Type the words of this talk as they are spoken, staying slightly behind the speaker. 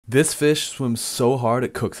This fish swims so hard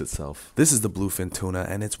it cooks itself. This is the bluefin tuna,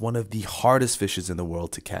 and it's one of the hardest fishes in the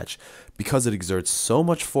world to catch because it exerts so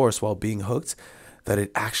much force while being hooked that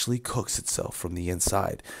it actually cooks itself from the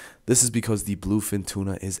inside. This is because the bluefin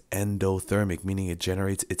tuna is endothermic, meaning it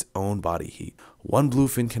generates its own body heat. One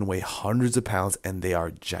bluefin can weigh hundreds of pounds and they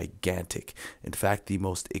are gigantic. In fact, the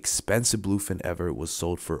most expensive bluefin ever was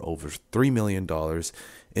sold for over $3 million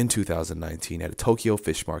in 2019 at a Tokyo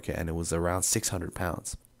fish market, and it was around 600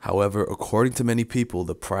 pounds. However, according to many people,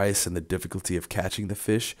 the price and the difficulty of catching the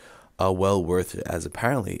fish are well worth it, as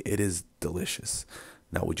apparently it is delicious.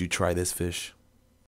 Now, would you try this fish?